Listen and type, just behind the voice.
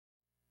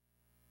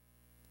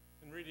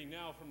reading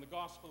now from the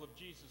Gospel of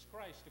Jesus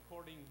Christ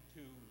according to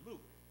Luke.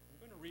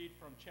 I'm going to read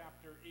from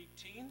chapter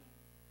 18,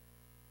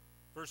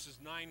 verses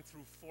 9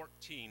 through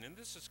 14. And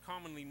this is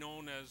commonly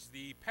known as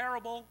the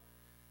parable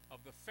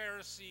of the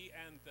Pharisee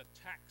and the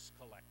tax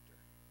collector.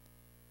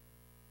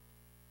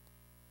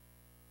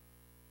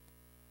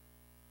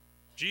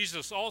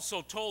 Jesus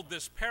also told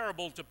this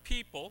parable to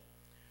people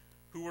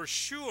who were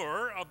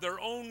sure of their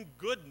own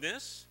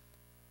goodness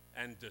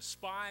and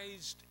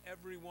despised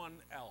everyone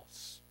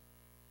else.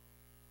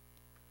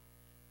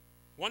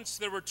 Once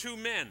there were two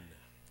men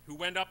who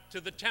went up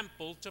to the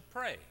temple to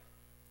pray.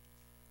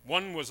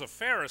 One was a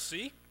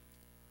Pharisee,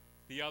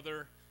 the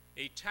other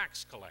a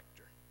tax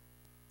collector.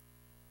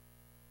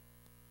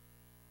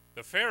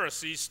 The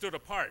Pharisee stood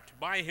apart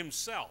by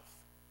himself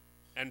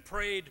and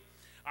prayed,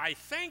 "I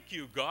thank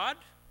you, God,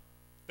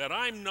 that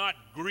I'm not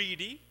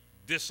greedy,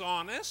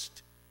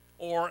 dishonest,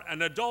 or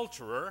an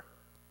adulterer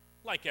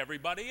like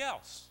everybody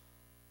else.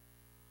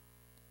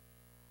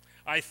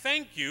 I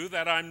thank you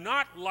that I'm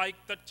not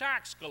like the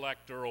tax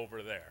collector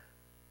over there.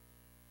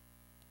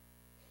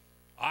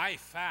 I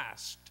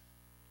fast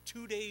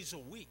 2 days a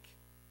week,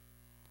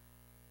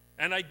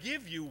 and I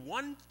give you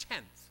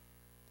 1/10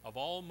 of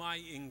all my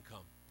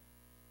income."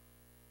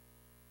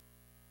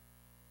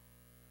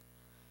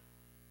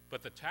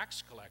 But the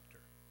tax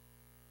collector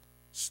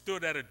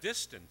stood at a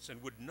distance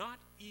and would not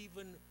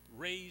even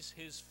raise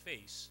his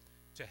face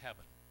to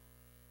heaven,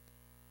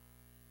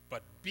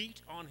 but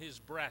beat on his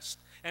breast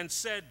and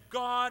said,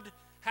 "God,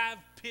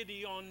 have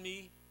pity on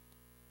me,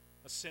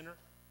 a sinner."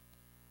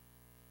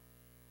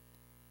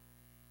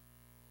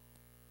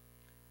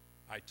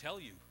 "I tell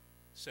you,"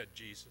 said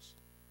Jesus,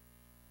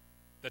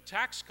 "the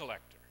tax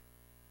collector,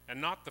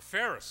 and not the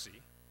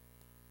Pharisee,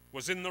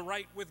 was in the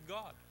right with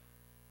God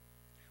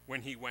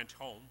when he went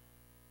home.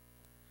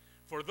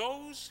 For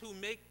those who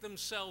make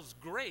themselves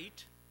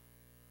great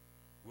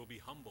will be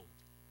humbled,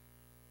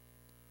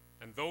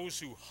 and those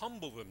who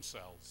humble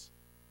themselves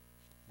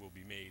will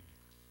be made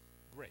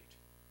great."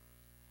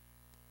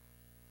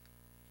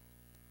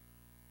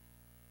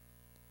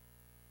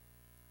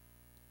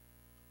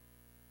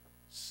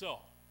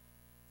 So,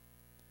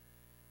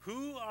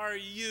 who are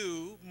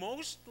you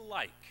most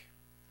like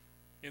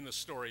in the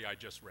story I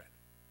just read?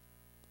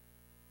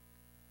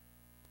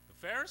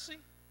 The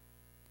Pharisee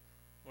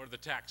or the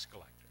tax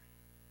collector?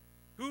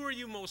 Who are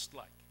you most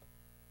like?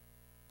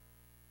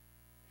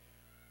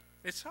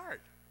 It's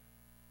hard,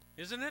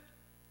 isn't it,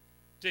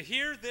 to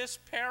hear this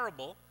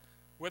parable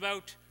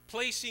without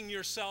placing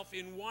yourself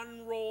in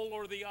one role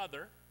or the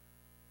other,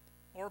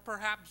 or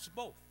perhaps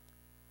both.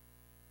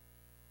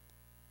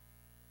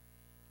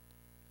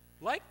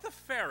 Like the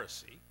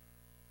Pharisee,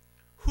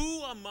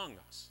 who among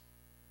us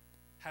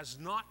has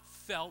not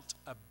felt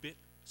a bit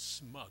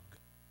smug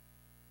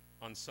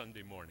on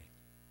Sunday morning?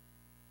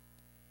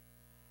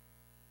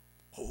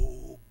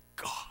 "Oh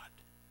God,"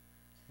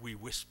 we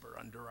whisper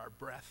under our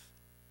breath,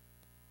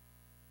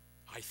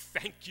 "I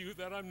thank you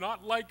that I'm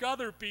not like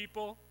other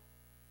people.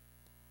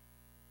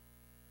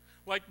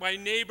 Like my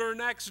neighbor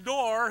next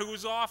door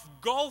who's off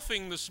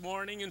golfing this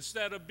morning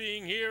instead of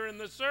being here in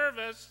the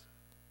service.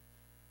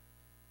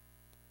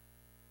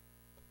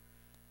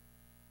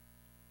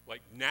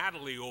 Like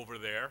Natalie over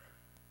there,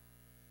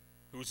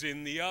 who's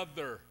in the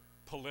other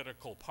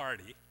political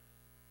party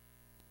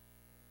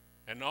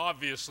and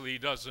obviously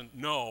doesn't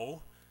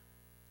know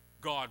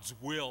God's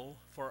will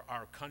for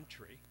our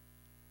country.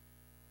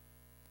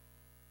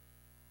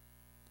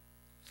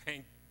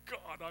 Thank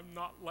God I'm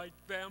not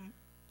like them.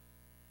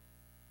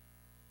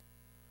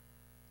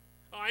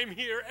 I'm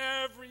here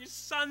every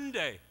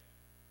Sunday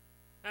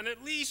and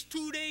at least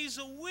 2 days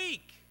a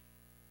week.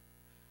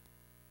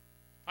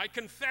 I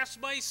confess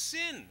my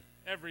sin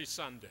every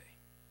Sunday.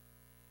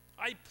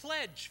 I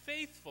pledge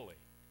faithfully.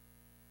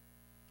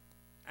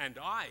 And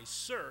I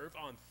serve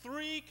on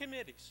 3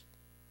 committees.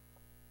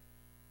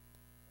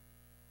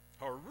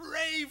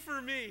 Hooray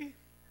for me!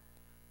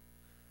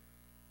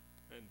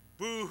 And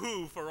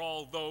boo-hoo for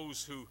all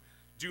those who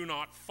do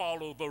not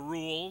follow the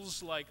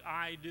rules like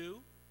I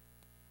do,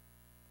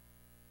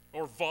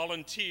 or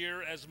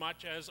volunteer as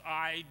much as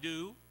I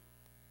do,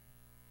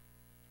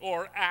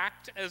 or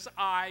act as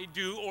I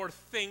do, or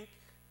think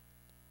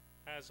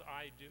as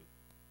I do.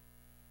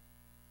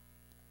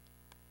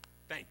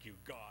 Thank you,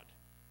 God,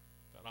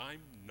 that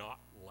I'm not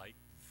like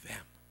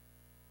them.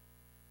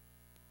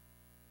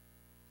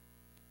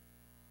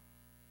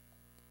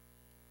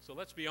 So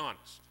let's be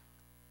honest.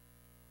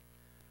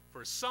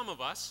 For some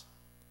of us,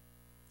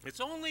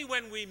 it's only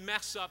when we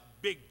mess up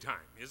big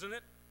time, isn't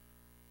it,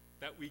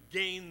 that we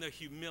gain the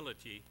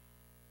humility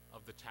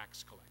of the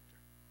tax collector.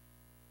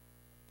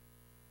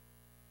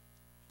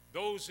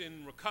 Those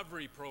in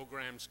recovery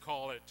programs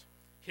call it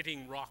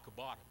hitting rock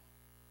bottom.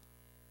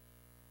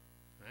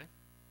 Right?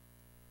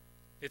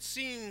 It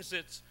seems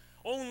it's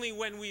only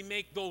when we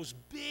make those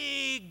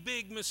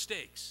big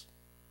mistakes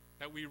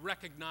that we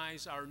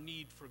recognize our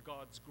need for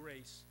God's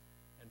grace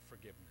and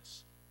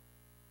forgiveness.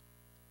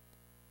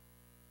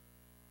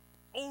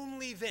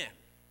 Only then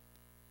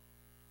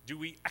do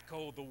we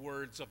echo the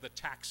words of the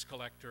tax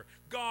collector,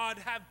 God,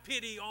 have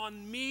pity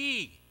on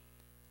me,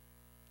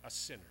 a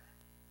sinner?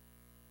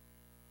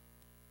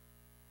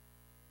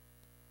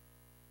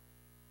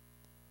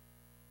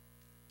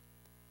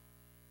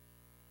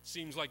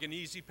 Seems like an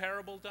easy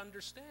parable to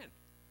understand,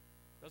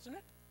 doesn't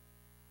it?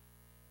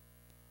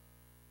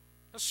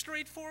 A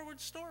straightforward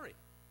story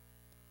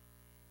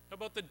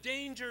about the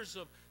dangers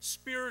of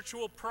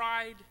spiritual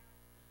pride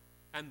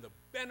and the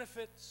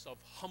benefits of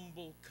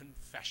humble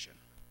confession.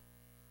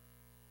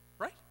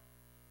 Right?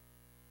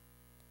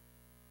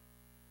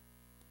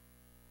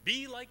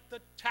 Be like the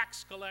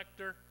tax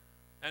collector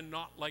and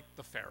not like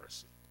the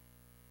Pharisee.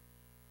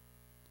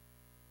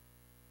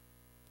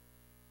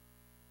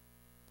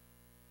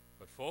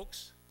 But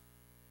folks,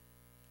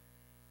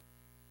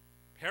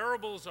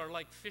 parables are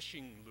like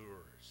fishing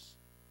lures.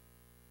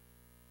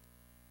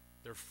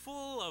 They're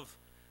full of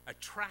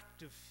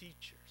attractive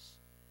features,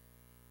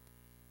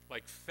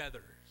 like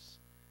feathers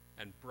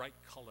and bright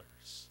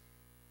colors.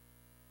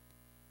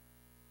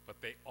 But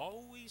they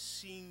always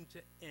seem to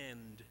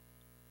end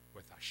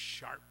with a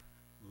sharp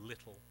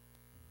little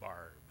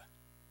barb.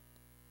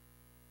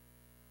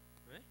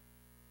 Right?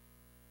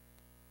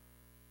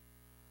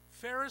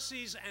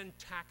 Pharisees and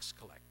tax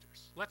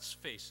collectors, let's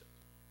face it,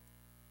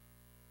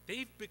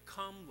 they've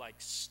become like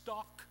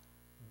stock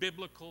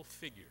biblical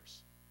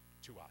figures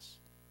to us.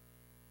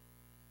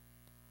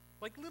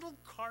 Like little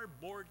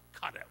cardboard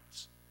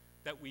cutouts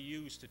that we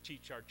use to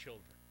teach our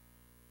children.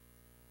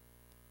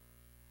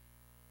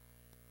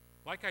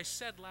 Like I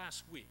said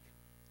last week,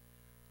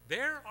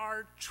 there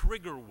are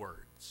trigger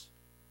words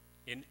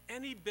in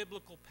any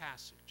biblical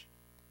passage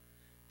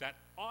that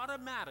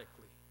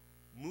automatically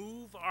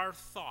move our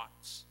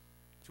thoughts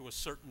to a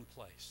certain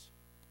place.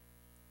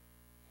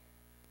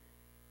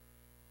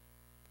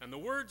 And the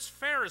words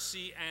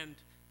Pharisee and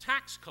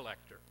tax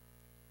collector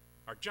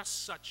are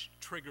just such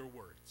trigger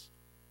words.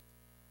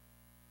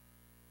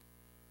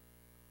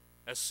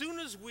 As soon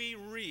as we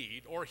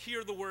read or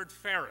hear the word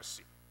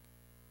Pharisee,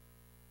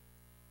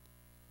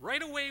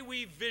 right away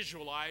we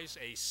visualize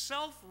a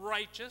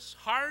self-righteous,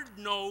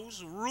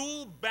 hard-nosed,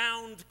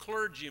 rule-bound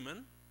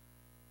clergyman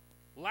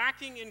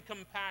lacking in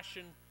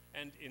compassion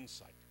and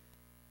insight.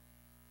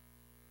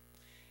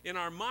 In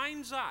our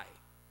mind's eye,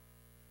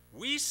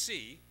 we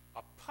see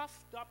a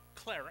puffed-up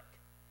cleric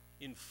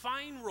in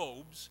fine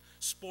robes,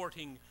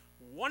 sporting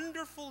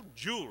wonderful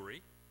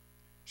jewelry,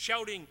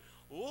 shouting,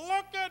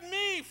 "Look at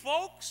me,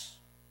 folks!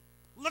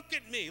 Look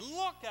at me!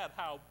 Look at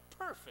how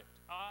perfect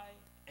I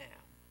am!"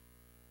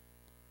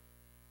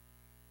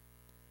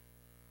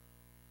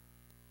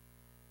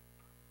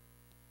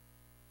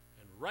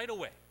 And right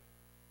away,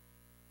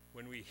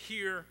 when we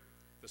hear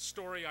the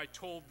story I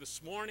told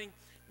this morning,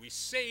 we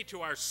say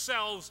to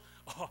ourselves,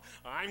 "Oh,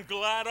 I'm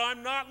glad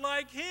I'm not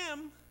like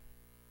him.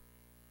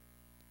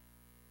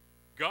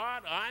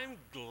 God, I'm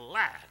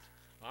glad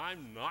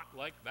I'm not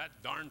like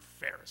that darn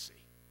Pharisee."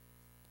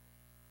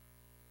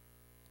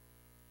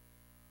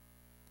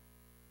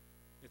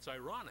 It's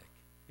ironic,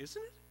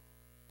 isn't it?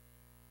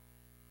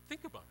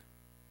 Think about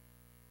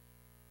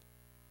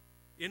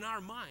it. In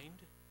our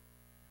mind,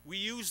 we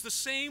use the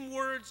same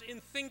words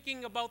in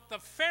thinking about the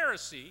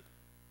Pharisee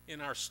in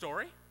our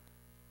story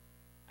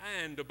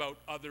and about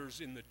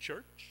others in the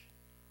church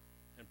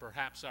and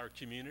perhaps our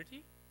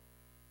community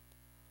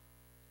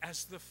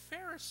as the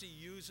Pharisee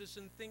uses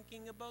in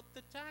thinking about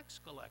the tax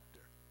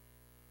collector.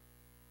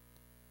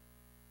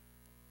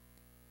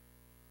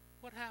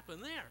 What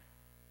happened there?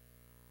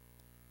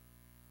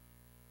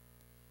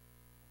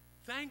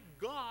 Thank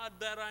God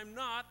that I'm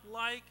not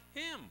like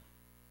him.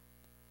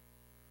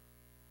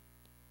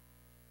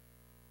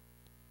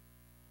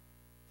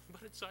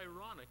 But it's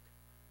ironic.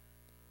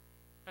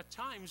 At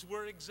times,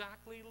 we're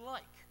exactly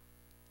like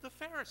the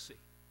Pharisee.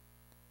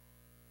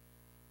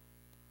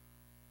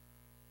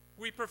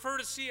 We prefer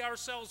to see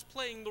ourselves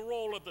playing the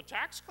role of the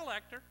tax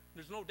collector,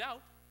 there's no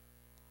doubt.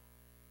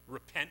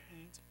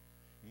 Repentant,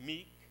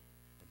 meek,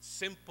 and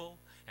simple,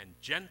 and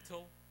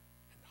gentle,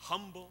 and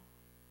humble.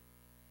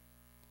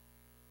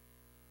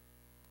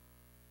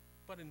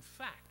 But in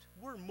fact,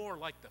 we're more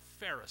like the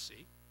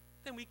Pharisee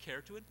than we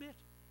care to admit.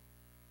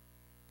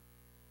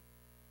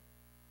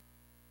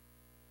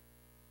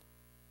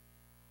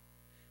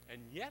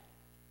 And yet,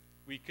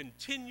 we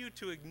continue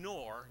to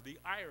ignore the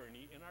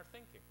irony in our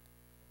thinking.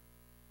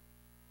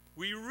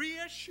 We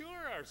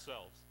reassure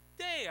ourselves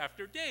day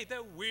after day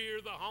that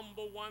we're the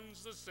humble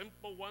ones, the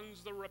simple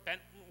ones, the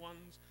repentant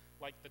ones,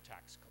 like the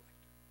tax collector.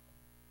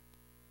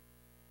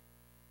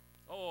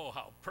 Oh,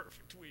 how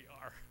perfect we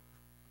are.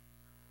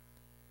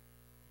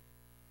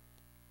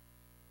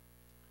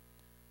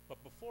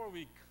 But before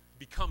we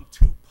become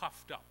too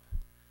puffed up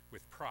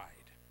with pride,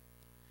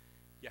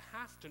 you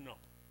have to know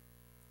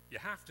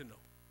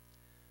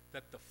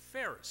that the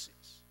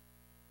Pharisees,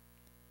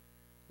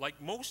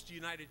 like most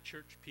United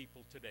Church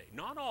people today,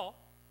 not all,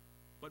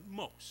 but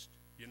most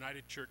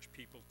United Church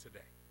people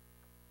today,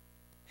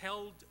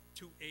 held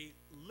to a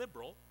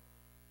liberal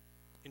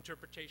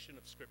interpretation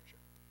of Scripture.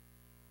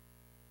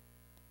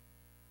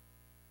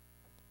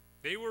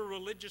 They were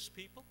religious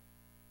people,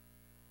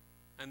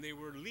 and they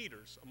were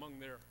leaders among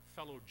their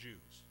fellow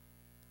Jews.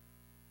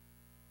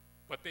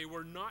 But they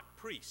were not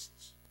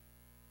priests,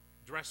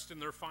 dressed in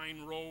their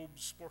fine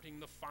robes, sporting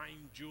the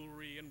fine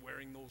jewelry, and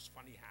wearing those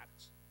funny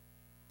hats.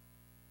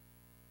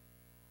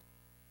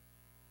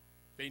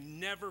 They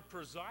never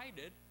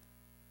presided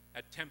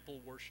at temple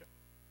worship.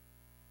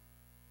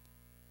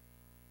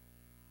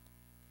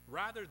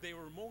 Rather, they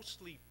were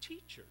mostly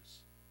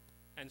teachers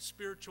and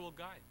spiritual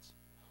guides.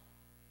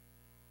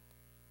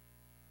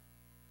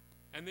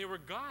 And they were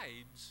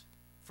guides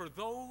for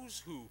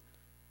those who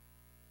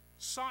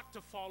sought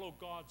to follow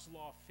God's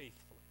law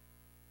faithfully.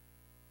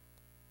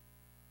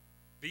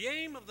 The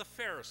aim of the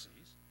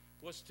Pharisees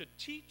was to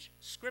teach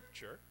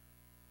Scripture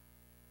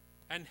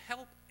and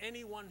help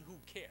anyone who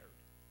cared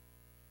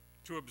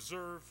to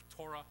observe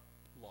Torah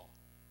law.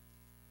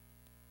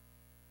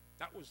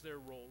 That was their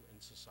role in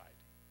society.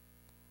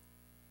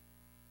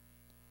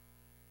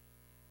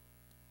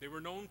 They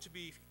were known to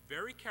be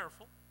very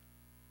careful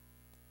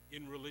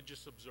in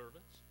religious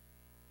observance,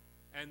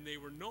 and they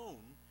were known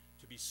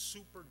to be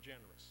super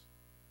generous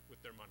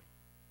with their money.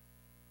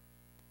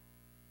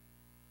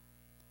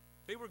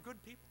 They were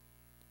good people.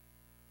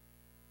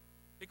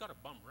 They got a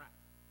bum rap.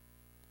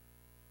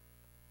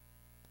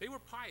 They were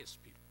pious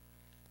people.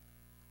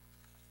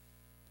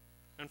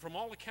 And from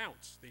all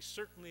accounts, they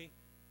certainly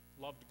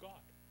loved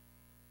God.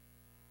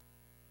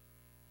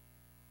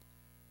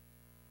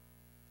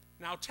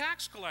 Now,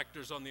 tax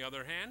collectors, on the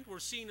other hand, were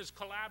seen as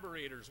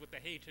collaborators with the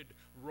hated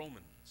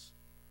Romans.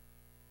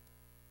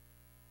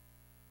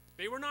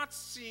 They were not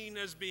seen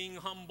as being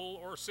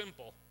humble or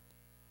simple.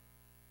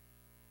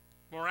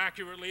 More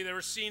accurately, they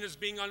were seen as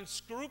being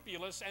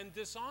unscrupulous and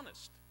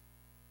dishonest,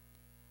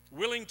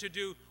 willing to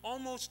do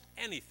almost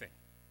anything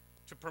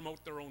to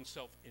promote their own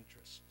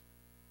self-interest.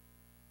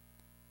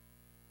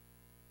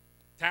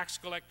 Tax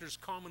collectors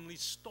commonly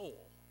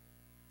stole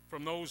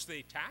from those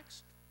they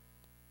taxed,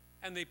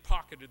 and they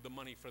pocketed the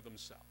money for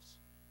themselves.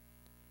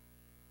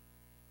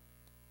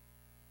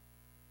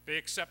 They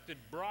accepted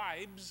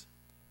bribes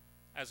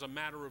as a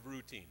matter of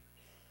routine.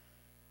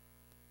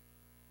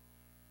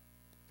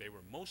 They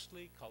were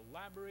mostly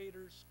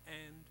collaborators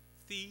and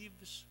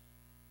thieves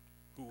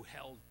who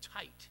held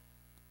tight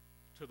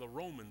to the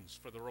Romans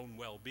for their own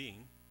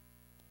well-being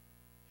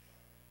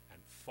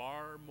and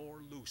far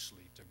more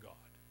loosely to God.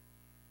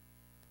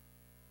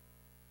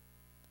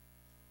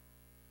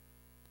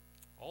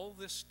 All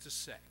this to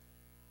say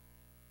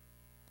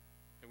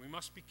that we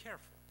must be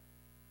careful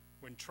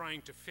when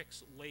trying to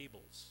fix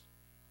labels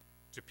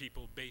to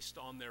people based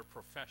on their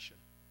profession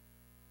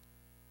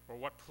or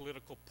what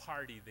political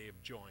party they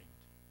have joined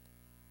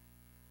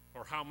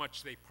or how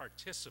much they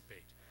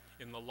participate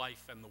in the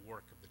life and the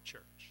work of the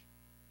church.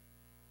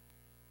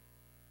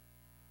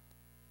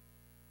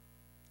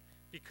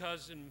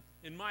 Because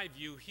in my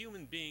view,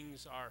 human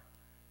beings are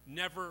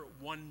never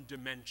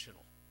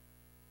one-dimensional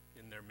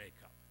in their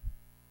makeup.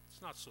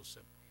 It's not so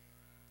simple.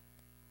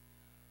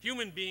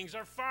 Human beings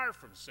are far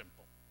from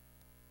simple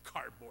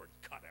cardboard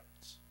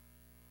cutouts.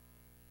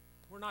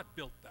 We're not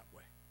built that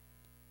way.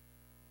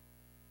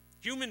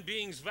 Human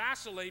beings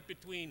vacillate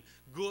between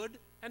good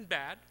and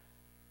bad,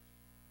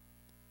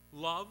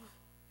 love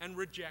and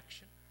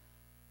rejection,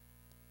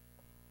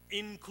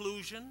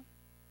 inclusion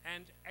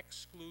and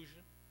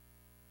exclusion,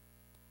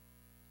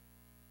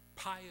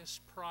 pious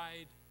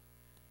pride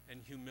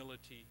and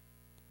humility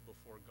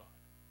before God.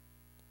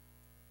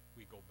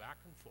 We go back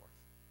and forth.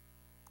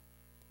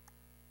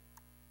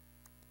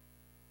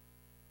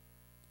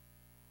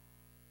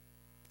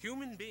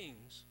 Human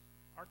beings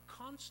are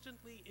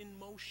constantly in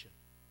motion.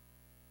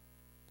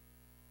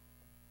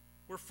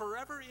 We're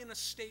forever in a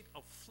state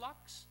of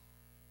flux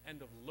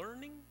and of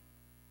learning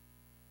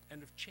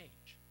and of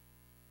change.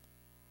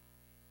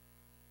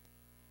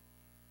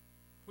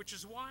 Which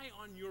is why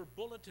on your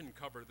bulletin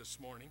cover this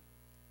morning,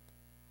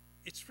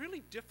 it's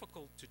really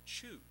difficult to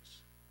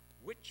choose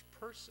which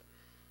person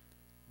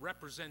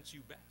represents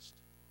you best,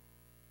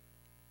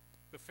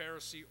 the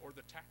Pharisee or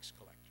the tax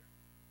collector.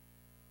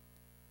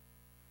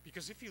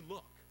 Because if you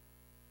look,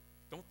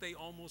 don't they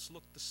almost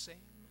look the same?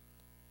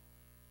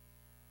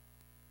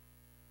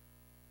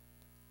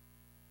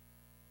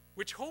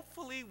 Which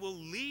hopefully will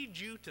lead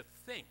you to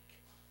think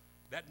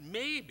that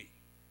maybe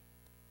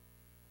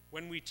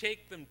when we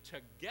take them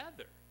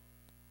together,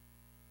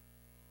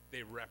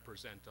 they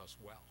represent us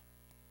well.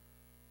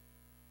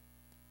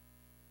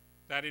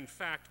 That in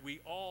fact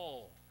we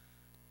all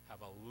have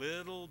a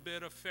little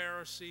bit of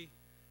Pharisee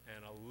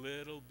and a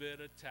little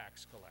bit of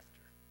tax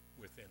collector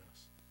within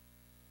us.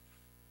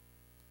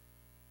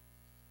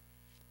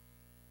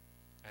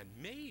 And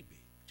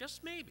maybe,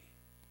 just maybe,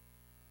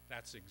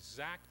 that's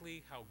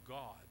exactly how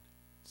God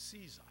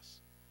sees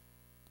us.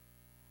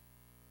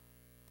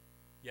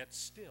 Yet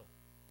still,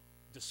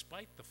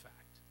 despite the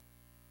fact,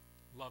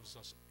 loves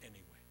us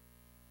anyway.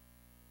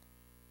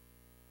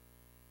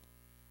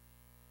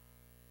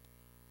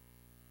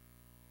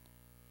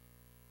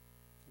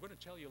 I'm going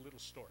to tell you a little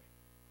story.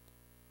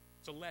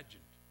 It's a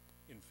legend,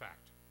 in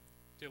fact,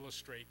 to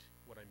illustrate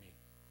what I mean.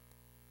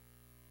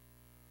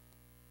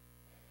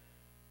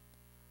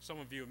 Some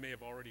of you may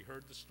have already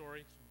heard the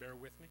story, so bear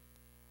with me.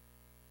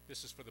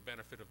 This is for the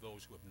benefit of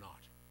those who have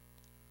not.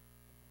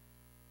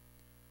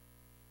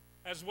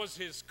 As was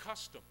his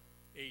custom,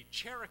 a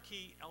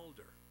Cherokee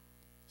elder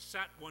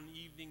sat one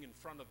evening in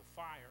front of the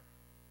fire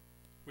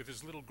with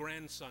his little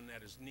grandson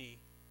at his knee.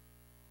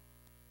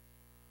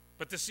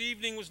 But this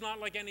evening was not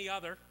like any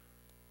other,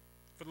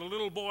 for the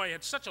little boy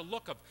had such a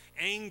look of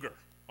anger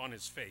on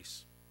his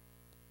face.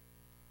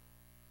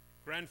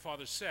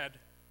 Grandfather said,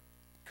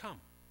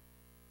 "Come,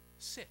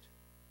 sit.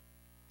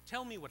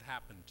 Tell me what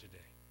happened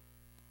today."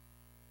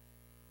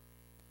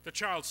 The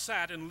child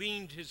sat and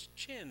leaned his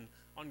chin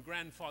on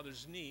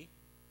grandfather's knee,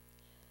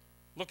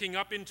 looking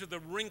up into the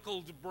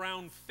wrinkled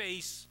brown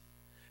face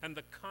and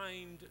the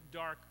kind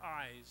dark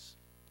eyes.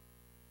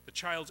 The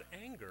child's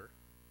anger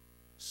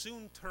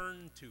soon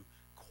turned to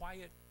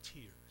quiet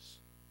tears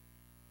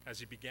as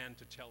he began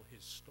to tell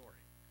his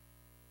story.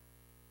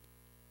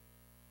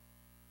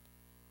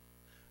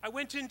 "I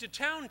went into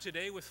town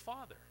today with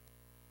Father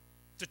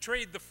to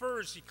trade the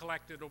furs he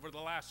collected over the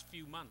last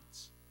few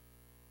months.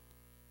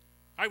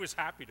 I was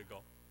happy to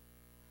go,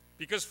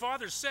 because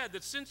Father said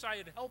that since I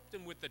had helped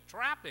him with the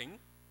trapping,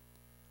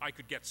 I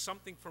could get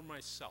something for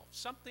myself,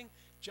 something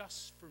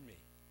just for me.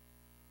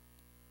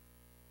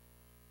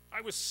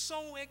 I was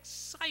so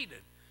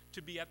excited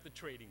to be at the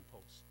trading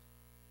post.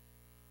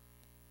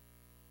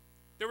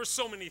 There were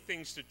so many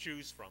things to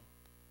choose from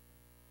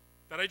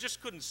that I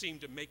just couldn't seem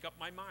to make up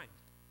my mind.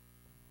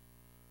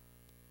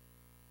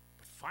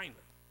 But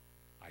finally,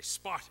 I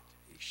spotted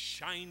a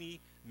shiny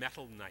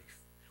metal knife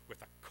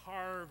with a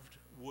carved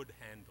wood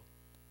handle.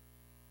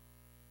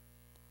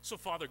 So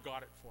Father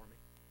got it for me.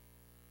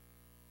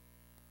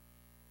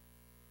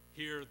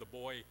 Here the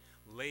boy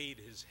laid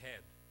his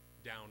head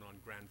down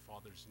on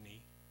grandfather's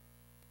knee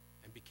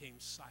and became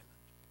silent.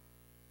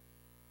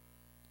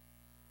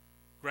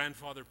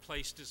 Grandfather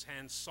placed his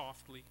hand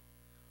softly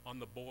on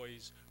the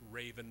boy's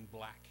raven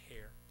black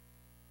hair.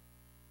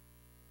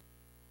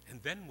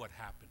 "And then what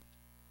happened?"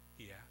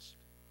 he asked.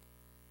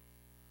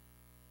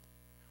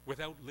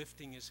 Without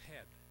lifting his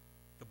head,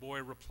 the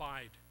boy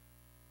replied,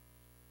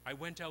 "I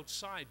went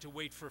outside to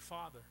wait for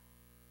Father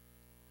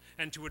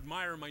and to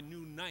admire my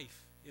new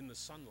knife in the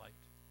sunlight.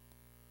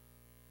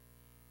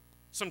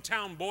 Some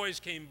town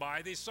boys came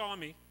by. They saw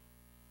me.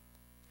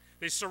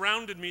 They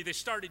surrounded me. They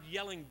started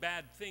yelling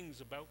bad things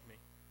about me.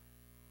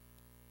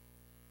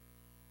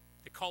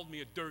 They called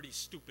me a dirty,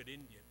 stupid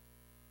Indian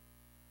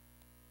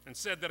and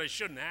said that I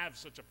shouldn't have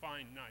such a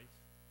fine knife.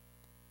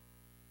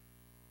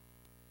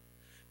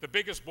 The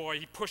biggest boy,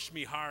 he pushed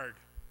me hard,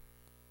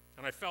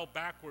 and I fell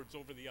backwards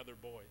over the other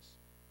boys.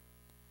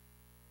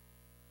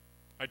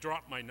 I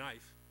dropped my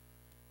knife,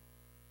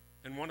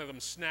 and one of them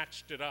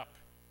snatched it up,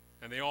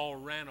 and they all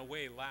ran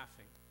away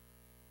laughing.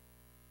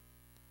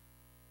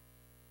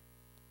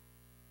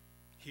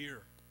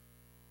 Here,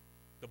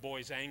 the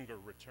boy's anger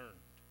returned.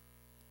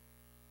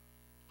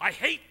 "I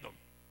hate them,"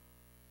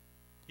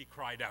 he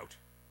cried out.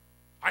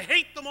 "I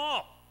hate them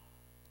all."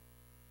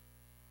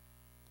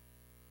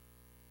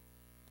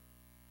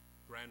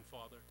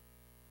 Grandfather,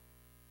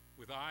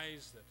 with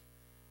eyes that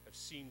have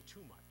seen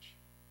too much,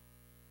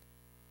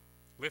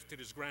 lifted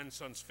his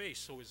grandson's face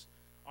so his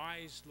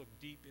eyes looked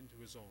deep into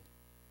his own.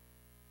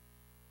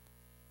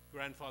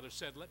 Grandfather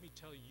said, "Let me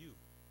tell you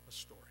a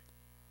story.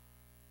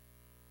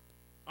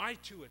 I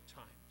too at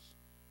times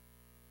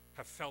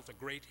have felt a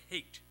great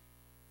hate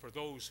for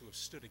those who have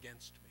stood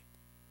against me,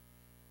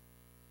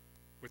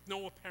 with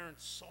no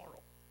apparent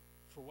sorrow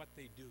for what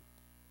they do.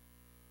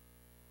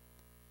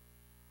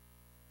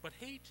 But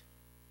hate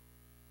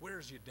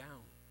wears you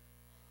down.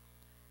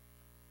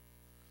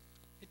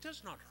 It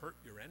does not hurt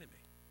your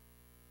enemy.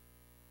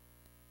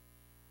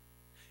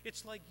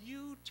 It's like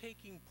you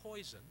taking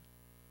poison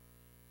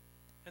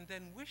and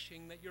then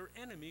wishing that your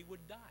enemy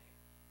would die.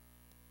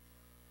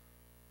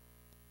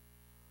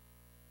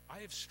 I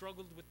have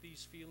struggled with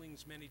these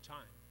feelings many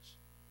times."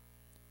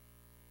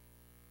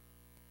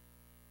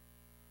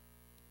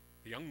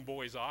 The young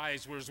boy's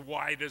eyes were as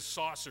wide as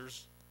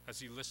saucers as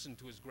he listened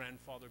to his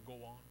grandfather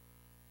go on.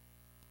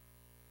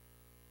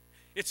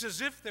 "It's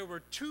as if there were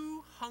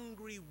two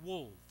hungry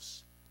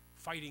wolves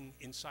fighting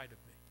inside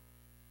of me.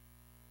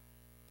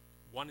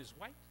 One is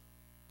white,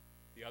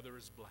 the other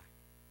is black.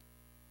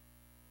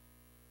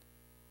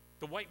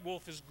 The white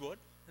wolf is good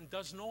and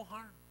does no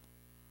harm.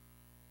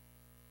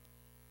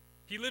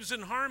 He lives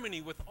in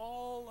harmony with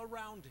all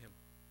around him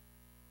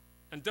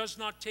and does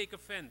not take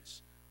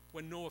offense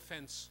when no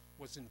offense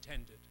was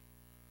intended.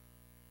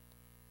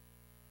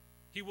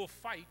 He will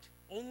fight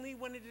only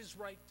when it is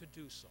right to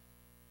do so,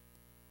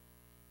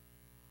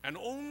 and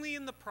only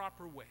in the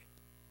proper way.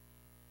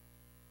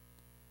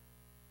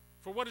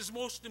 For what is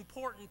most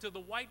important to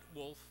the white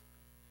wolf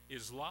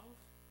is love,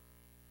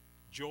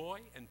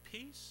 joy, and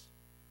peace,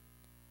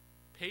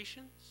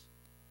 patience,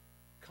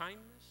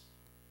 kindness,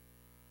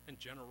 and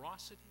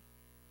generosity,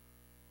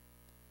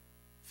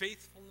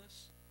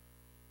 faithfulness,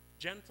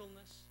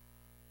 gentleness,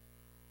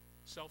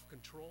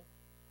 self-control.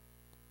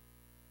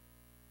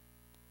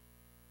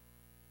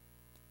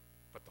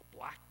 But the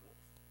black wolf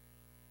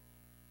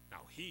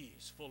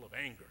he's full of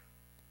anger.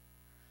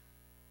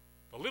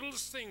 The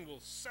littlest thing will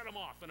set him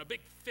off in a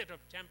big fit of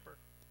temper.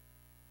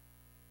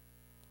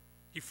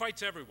 He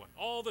fights everyone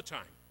all the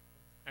time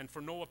and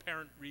for no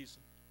apparent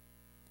reason.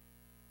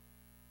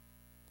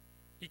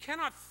 He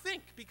cannot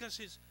think because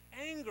his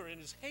anger and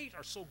his hate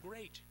are so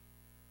great.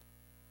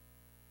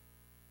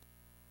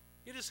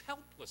 It is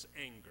helpless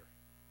anger,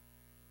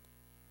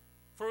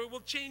 for it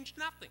will change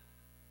nothing.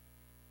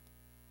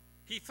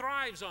 He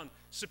thrives on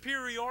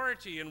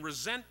superiority and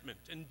resentment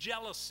and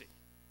jealousy,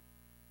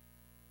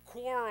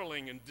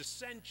 quarreling and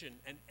dissension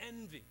and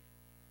envy,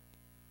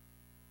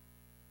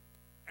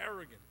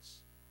 arrogance,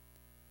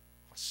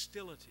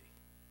 hostility,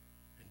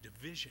 and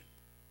division.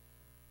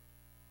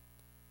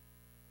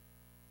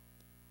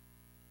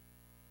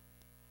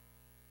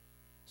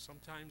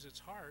 Sometimes it's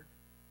hard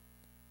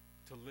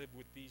to live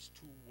with these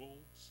two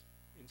wolves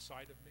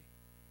inside of me.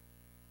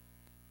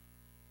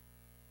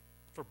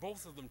 For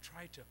both of them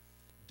try to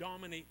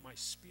dominate my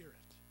spirit.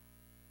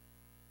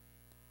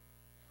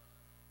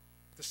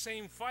 The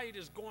same fight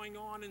is going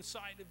on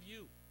inside of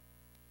you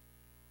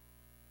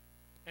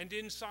and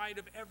inside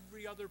of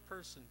every other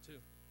person too.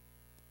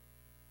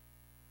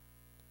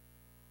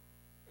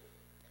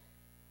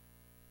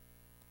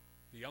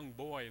 The young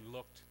boy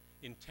looked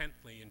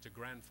intently into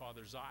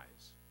grandfather's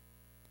eyes,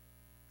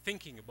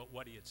 thinking about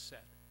what he had said.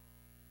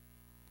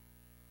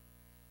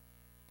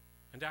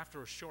 And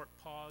after a short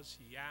pause,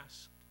 he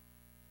asked,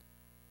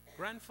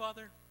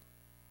 "Grandfather,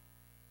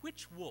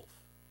 which wolf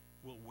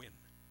will win?"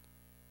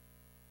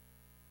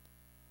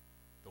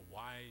 The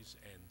wise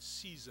and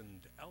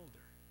seasoned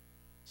elder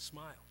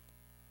smiled,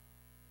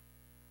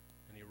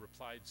 and he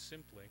replied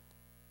simply,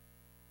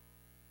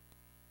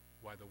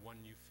 "Why, the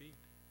one you feed."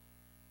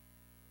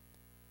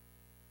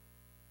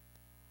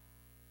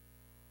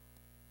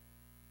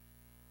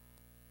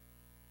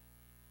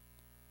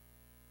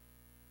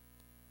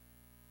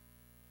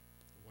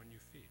 The one you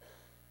feed.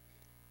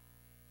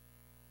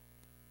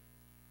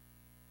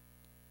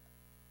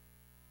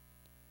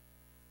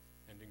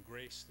 And in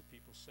grace, the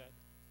people said,